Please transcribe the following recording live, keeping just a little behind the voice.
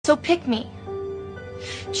So pick me.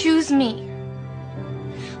 Choose me.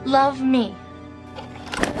 Love me.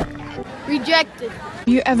 Rejected.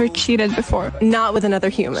 You ever cheated before? Not with another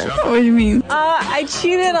human. What do you mean? I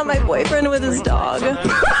cheated on my boyfriend with his dog.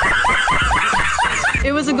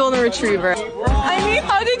 It was a golden retriever. I mean,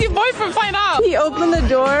 how did your boyfriend find out? He opened the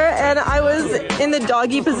door and I was in the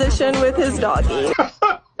doggy position with his doggy.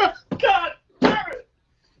 God damn it!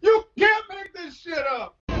 You can't make this shit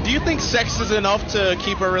up! Do you think sex is enough to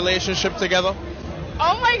keep a relationship together?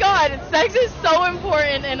 Oh my god, sex is so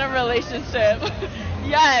important in a relationship.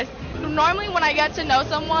 Yes. Normally when I get to know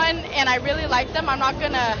someone and I really like them, I'm not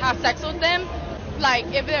gonna have sex with them. Like,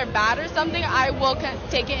 if they're bad or something, I will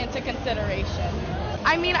take it into consideration.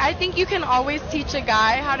 I mean, I think you can always teach a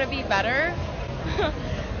guy how to be better.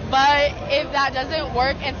 But if that doesn't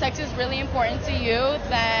work and sex is really important to you,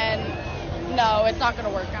 then no, it's not gonna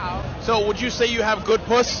work out. So would you say you have good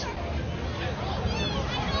puss?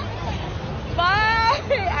 But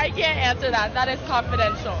I can't answer that. That is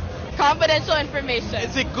confidential. Confidential information.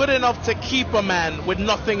 Is it good enough to keep a man with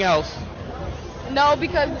nothing else? No,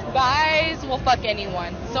 because guys will fuck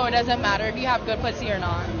anyone. So it doesn't matter if you have good pussy or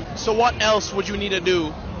not. So what else would you need to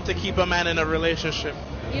do to keep a man in a relationship?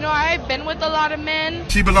 You know, I've been with a lot of men.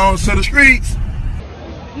 She belongs to the streets.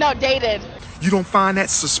 No, dated You don't find that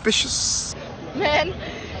suspicious? men.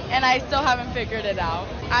 And I still haven't figured it out.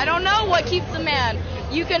 I don't know what keeps a man.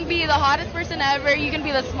 You can be the hottest person ever. You can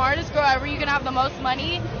be the smartest girl ever. You can have the most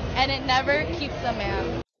money. And it never keeps a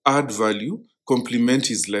man. Add value, complement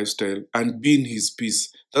his lifestyle, and be in his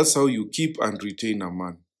peace. That's how you keep and retain a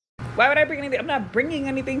man. Why would I bring anything? I'm not bringing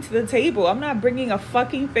anything to the table. I'm not bringing a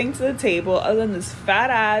fucking thing to the table other than this fat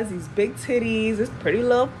ass, these big titties, this pretty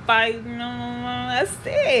little fight. That's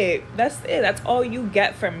it. That's it. That's all you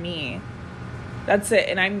get from me. That's it.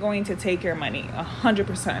 And I'm going to take your money.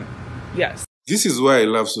 100%. Yes. This is why I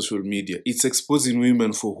love social media. It's exposing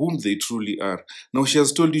women for whom they truly are. Now she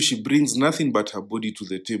has told you she brings nothing but her body to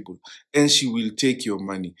the table and she will take your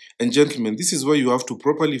money. And gentlemen, this is why you have to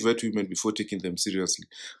properly vet women before taking them seriously.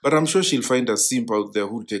 But I'm sure she'll find a simp out there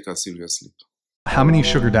who'll take her seriously. How many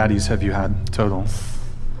sugar daddies have you had total?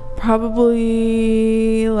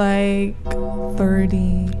 Probably like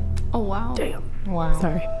 30. Oh, wow. Damn. Wow.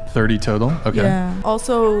 Sorry. 30 total? Okay. Yeah.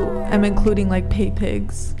 Also, I'm including like pay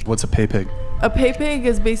pigs. What's a pay pig? A pay pig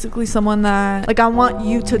is basically someone that, like, I want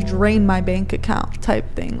you to drain my bank account type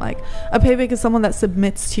thing. Like, a pay pig is someone that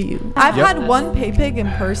submits to you. I've had one pay pig in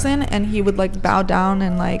person and he would like bow down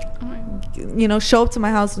and like, you know, show up to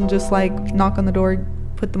my house and just like knock on the door,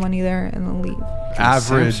 put the money there and then leave.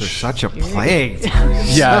 Average. Simps are such a plague.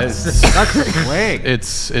 Yeah, it's Such a plague.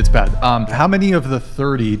 it's bad. How many of the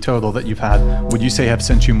 30 total that you've had would you say have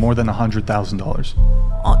sent you more than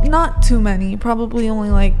 $100,000? Not too many. Probably only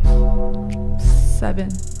like 7.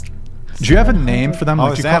 Do you have a name for them? Oh,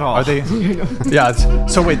 Would is you that call- all? Are they? Yeah.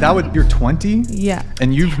 So wait, you're 20? Yeah.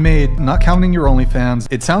 And you've made, not counting your OnlyFans,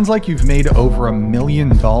 it sounds like you've made over $1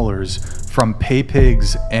 million from pay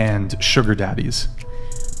pigs and sugar daddies.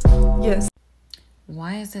 Yes.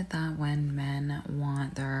 Why is it that when men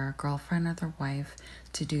want their girlfriend or their wife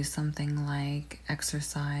to do something like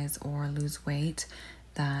exercise or lose weight,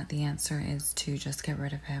 that the answer is to just get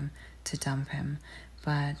rid of him, to dump him?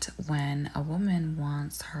 But when a woman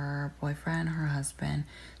wants her boyfriend, her husband,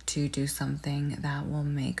 to do something that will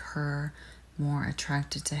make her more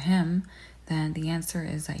attracted to him, then the answer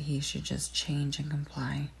is that he should just change and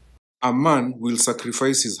comply. A man will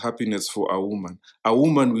sacrifice his happiness for a woman. A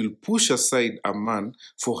woman will push aside a man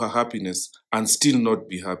for her happiness and still not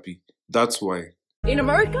be happy. That's why. In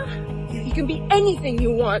America, you can be anything you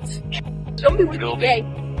want. Don't be with me gay.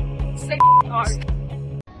 Stay hard.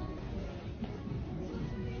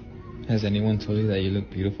 Has anyone told you that you look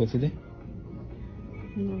beautiful today?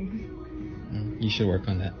 No. You should work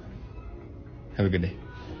on that. Have a good day.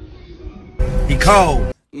 He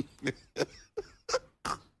cold.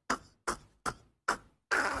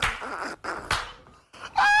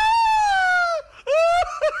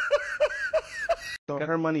 So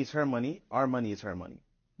her money is her money, our money is her money.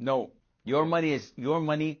 No, your money is your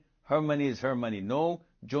money, her money is her money. No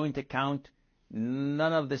joint account,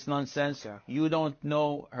 none of this nonsense. Yeah. You don't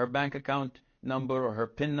know her bank account number or her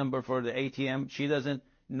PIN number for the ATM. She doesn't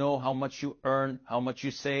know how much you earn, how much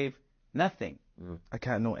you save, nothing. I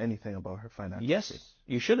can't know anything about her finances. Yes,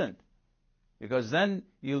 you shouldn't. Because then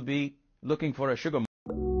you'll be looking for a sugar mama.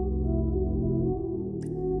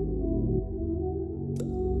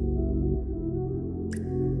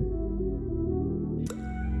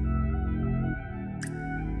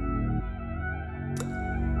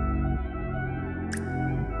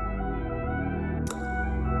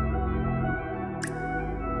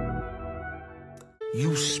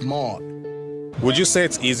 You smart. Would you say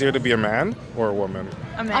it's easier to be a man or a woman?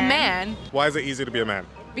 A man. Why is it easier to be a man?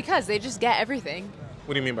 Because they just get everything.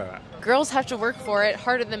 What do you mean by that? Girls have to work for it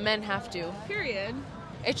harder than men have to. Period.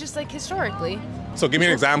 It's just like historically. So give me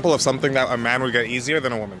an example of something that a man would get easier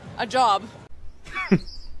than a woman. A job.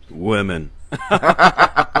 Women.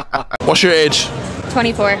 What's your age?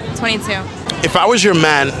 24. 22. If I was your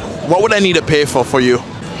man, what would I need to pay for you?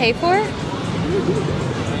 Pay for?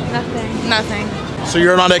 Nothing. Nothing. So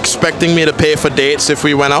you're not expecting me to pay for dates if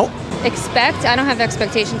we went out? Expect? I don't have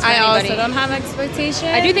expectations for anybody. I also don't have expectations.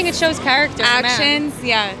 I do think it shows character. Actions,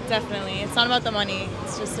 yeah, definitely. It's not about the money.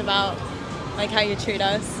 It's just about like how you treat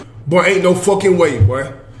us. Boy, ain't no fucking way,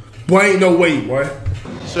 boy. Boy, ain't no way, boy.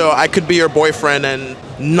 So I could be your boyfriend and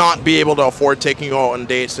not be able to afford taking you out on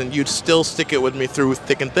dates, and you'd still stick it with me through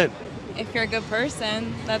thick and thin. If you're a good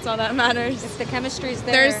person, that's all that matters. If the chemistry's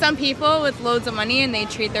there. There's some people with loads of money and they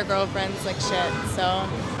treat their girlfriends like shit, so.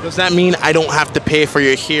 Does that mean I don't have to pay for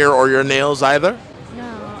your hair or your nails either?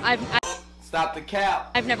 No, Stop the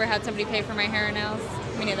cap. I've never had somebody pay for my hair and nails.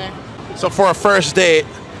 Me neither. So for a first date,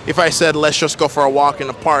 if I said, let's just go for a walk in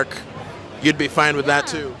the park, you'd be fine with that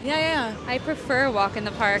too? Yeah. I prefer a walk in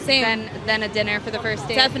the park than a dinner for the first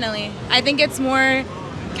date. Definitely. I think it's more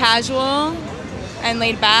casual and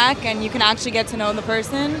laid back, and you can actually get to know the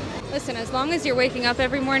person. Listen, as long as you're waking up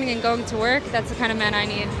every morning and going to work, that's the kind of man I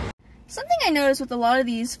need. Something I notice with a lot of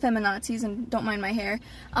these feminazis, and don't mind my hair,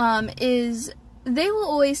 is they will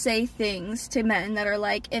always say things to men that are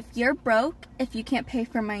like, if you're broke, if you can't pay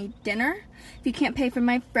for my dinner, if you can't pay for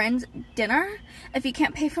my friend's dinner, if you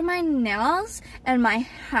can't pay for my nails and my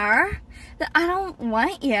hair, then I don't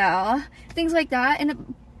want you. Things like that,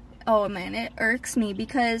 and oh man, it irks me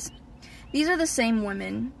because these are the same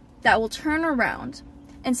women that will turn around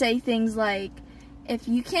and say things like, if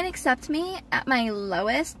you can't accept me at my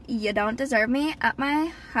lowest, you don't deserve me at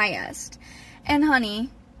my highest. And honey,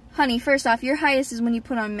 first off, your highest is when you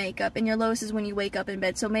put on makeup, and your lowest is when you wake up in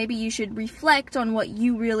bed. So maybe you should reflect on what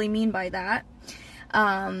you really mean by that.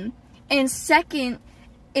 And second,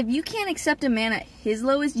 if you can't accept a man at his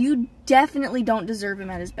lowest, you definitely don't deserve him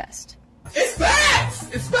at his best. It's facts!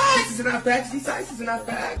 It's facts! It's not facts. These sites are not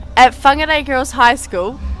facts. At Whangarei Girls High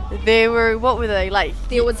School, there were, what were they like?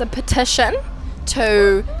 There was a petition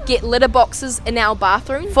to get litter boxes in our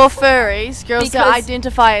bathroom for furries, girls that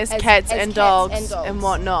identify as cats and dogs and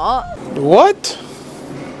whatnot. What?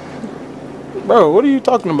 Bro, what are you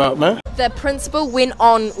talking about, man? The principal went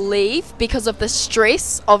on leave because of the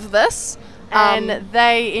stress of this, and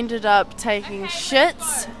they ended up taking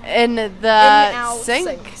shits in the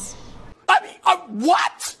sinks. I mean,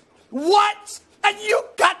 what? What? And you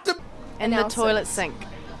got to... In the toilet sink.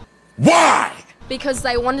 Why? Because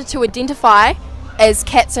they wanted to identify as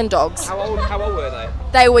cats and dogs. How old were they?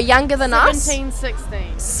 They were younger than 17, us.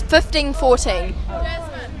 16. 15, 14.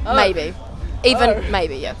 Maybe. Even,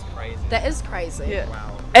 maybe, yeah. Crazy. That is crazy. Yeah.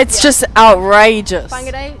 Wow. It's just outrageous.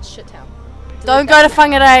 Whangarei, shit town. Don't go to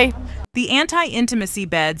Whangarei. The anti-intimacy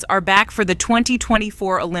beds are back for the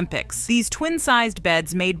 2024 Olympics. These twin-sized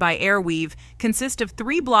beds made by Airweave consist of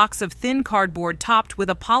 3 blocks of thin cardboard topped with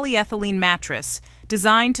a polyethylene mattress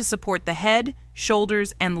designed to support the head,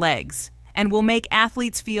 shoulders, and legs, and will make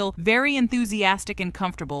athletes feel very enthusiastic and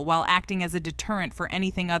comfortable while acting as a deterrent for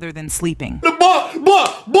anything other than sleeping.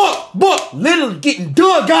 Little getting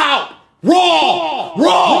dug out.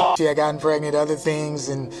 Raw. She had gotten pregnant, other things,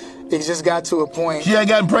 and it just got to a point. She had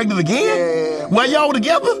gotten pregnant again? Yeah. While y'all were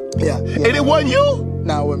together? Yeah. And it wasn't you?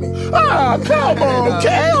 Not with me. Ah, come on,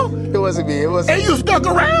 Cal. It wasn't me. It wasn't. And you stuck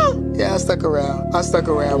around? Yeah, I stuck around.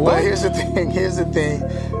 What? But here's the thing.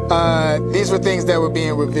 These were things that were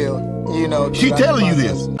being revealed. You know. She telling you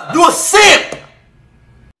this. You a simp!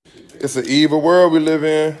 It's an evil world we live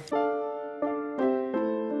in.